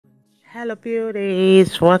Hello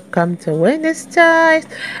beauties, welcome to Women Hairstyles.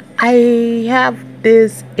 I have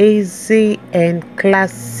this easy and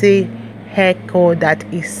classy haircut that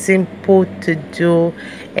is simple to do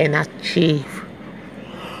and achieve.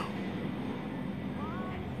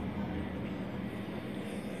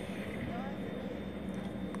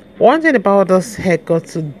 One thing about this haircut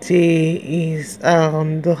today is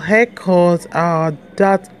the haircuts are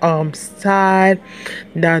that style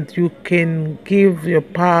that you can give your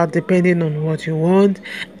part depending on what you want,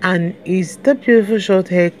 and it's the beautiful short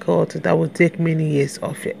haircut that will take many years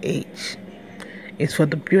of your age. It's for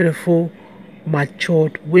the beautiful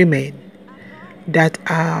matured women that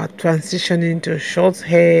are transitioning to short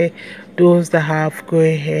hair, those that have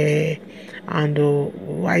gray hair and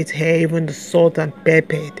white hair, even the salt and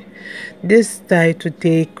peppered. This style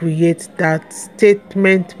today creates that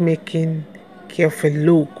statement making careful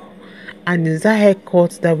look, and it's a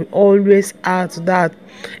haircut that will always add that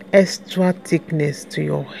extra thickness to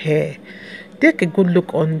your hair. Take a good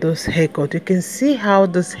look on this haircut. You can see how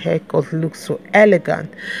this haircut looks so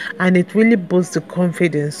elegant, and it really boosts the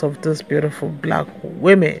confidence of those beautiful black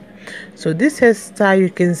women. So this hairstyle,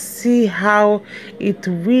 you can see how it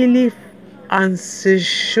really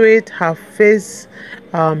accentuate her face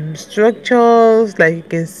structures. Like you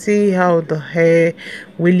can see how the hair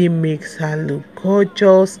really makes her look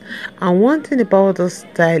gorgeous. And one thing about the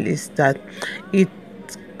style is that it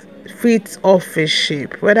fits off a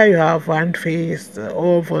shape, whether you have round face, the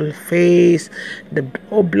oval face, the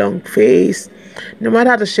oblong face. No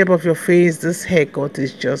matter the shape of your face, this haircut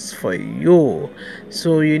is just for you.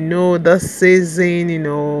 So the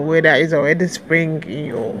season, whether it's already spring in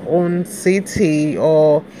your own city,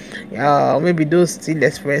 or maybe those still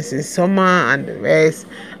experiencing summer and the rest.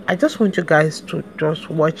 I just want you guys to just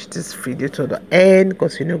watch this video to the end,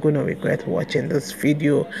 because you're not gonna regret watching this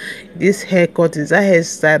video. This haircut is a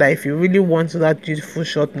hairstyle that if you really want that beautiful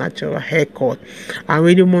short natural haircut and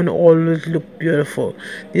really want to always look beautiful,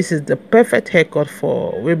 this is the perfect haircut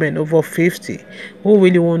for women over 50 who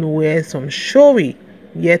really want to wear some showy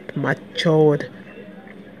yet matured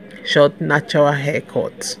short natural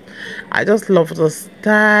haircut. I just love the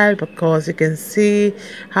style because you can see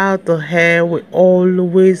how the hair will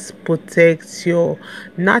always protect your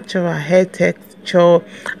natural hair texture,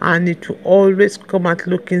 and it will always come out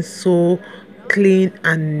looking so clean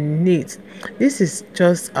and neat. This is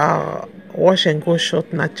just a wash and go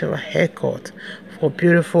short natural haircut for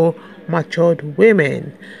beautiful matured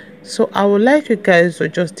women. So I would like you guys to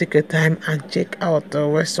just take your time and check out the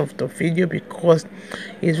rest of the video, because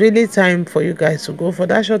it's really time for you guys to go for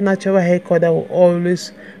that short natural haircut that will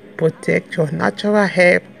always protect your natural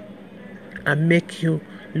hair and make you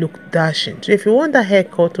look dashing. So if you want that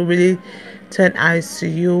haircut to really turn eyes to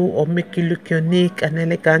you or make you look unique and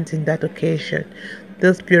elegant in that occasion,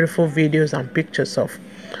 those beautiful videos and pictures of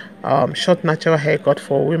short natural haircut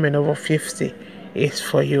for women over 50 is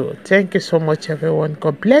for you. Thank you so much, everyone.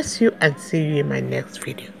 God bless you, and see you in my next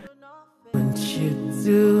video. You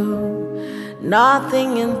do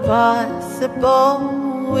nothing impossible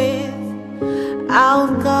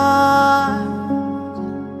without God.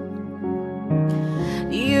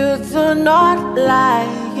 You do not lie,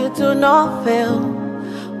 you do not fail.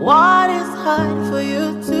 What is hard for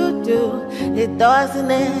you to do, it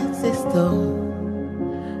doesn't exist though.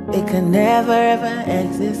 It can never ever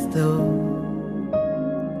exist though.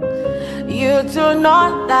 You do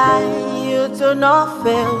not lie, you do not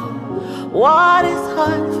fail. What is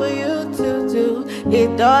hard for you to do,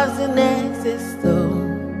 it doesn't exist though.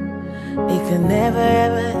 It can never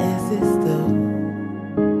ever exist though.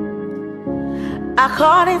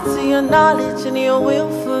 According to your knowledge and your will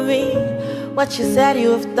for me, what you said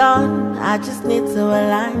you have done, I just need to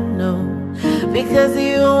align, no. Because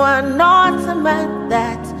you are not a man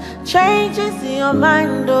that changes your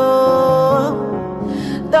mind, oh.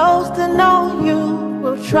 Those that know you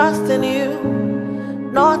will trust in you,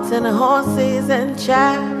 not in horses and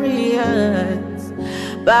chariots.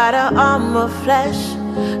 By the arm of flesh,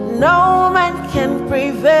 no man can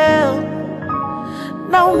prevail.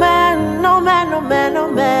 No man, no man, no man, no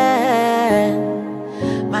man.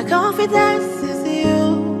 My confidence is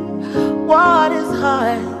you. What is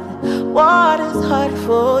hard? What is hard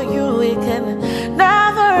for you? We can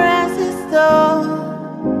never resist though.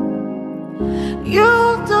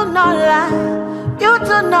 You do not lie, you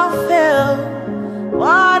do not fail.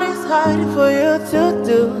 What is hard for you to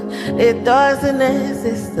do, it doesn't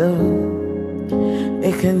exist though.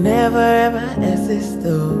 It can never ever exist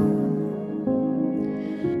though.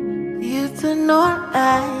 You do not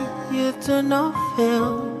lie, you do not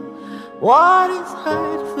fail. What is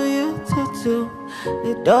hard for you to do,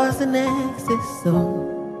 it doesn't exist though.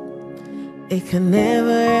 It can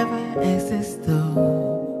never ever exist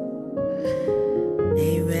though.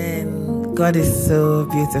 Amen. God is so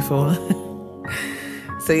beautiful.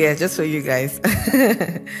 So yeah, just for you guys.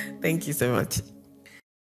 Thank you so much.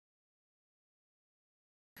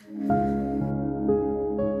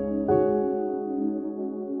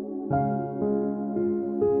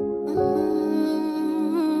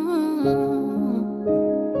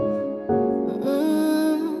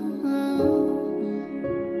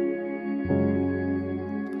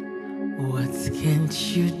 What can't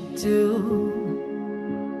you do?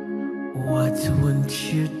 What won't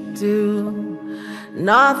you do?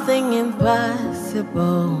 Nothing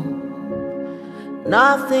impossible.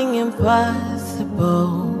 Nothing impossible.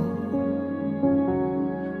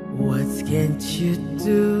 What can't you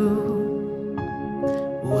do?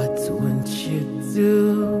 What won't you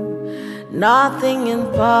do? Nothing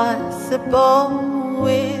impossible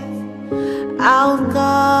without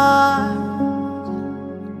God.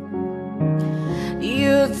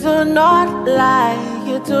 You do not lie,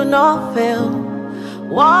 you do not fail.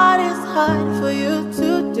 What is hard for you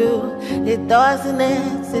to do? It doesn't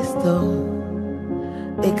exist though.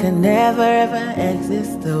 It can never ever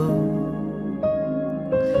exist though.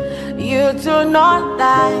 You do not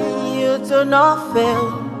lie, you do not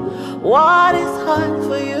fail. What is hard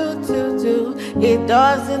for you to do? It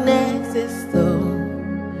doesn't exist though.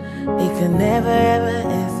 It can never ever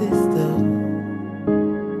exist though.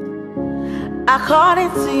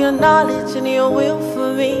 According to your knowledge and your will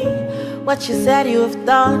for me, what you said you have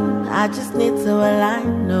done, I just need to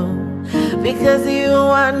align, no. Because you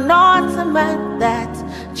are not a man that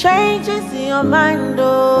changes your mind,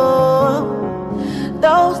 oh.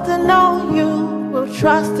 Those that know you will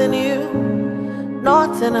trust in you,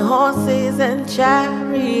 not in horses and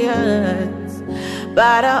chariots.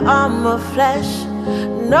 By the arm of flesh,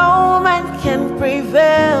 no man can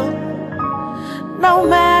prevail. No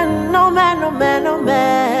man, no man, no man, no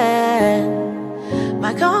man.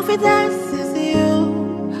 My confidence is you.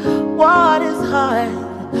 What is hard?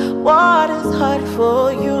 What is hard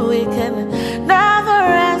for you? It can never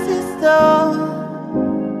resist though.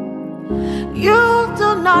 You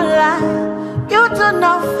do not lie, you do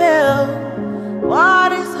not fail.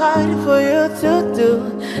 What is hard for you to do?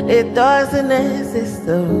 It doesn't exist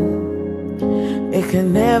though. It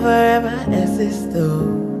can never ever exist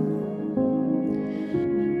though.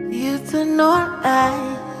 You do not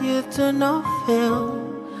lie, you do not fail.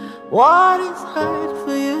 What is hard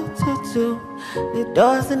for you to do? It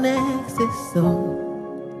doesn't exist though.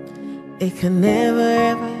 It can never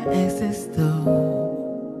ever exist though.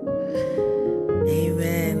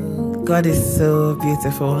 Amen. God is so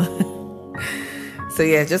beautiful. So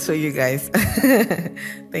yeah, just for you guys.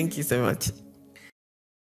 Thank you so much.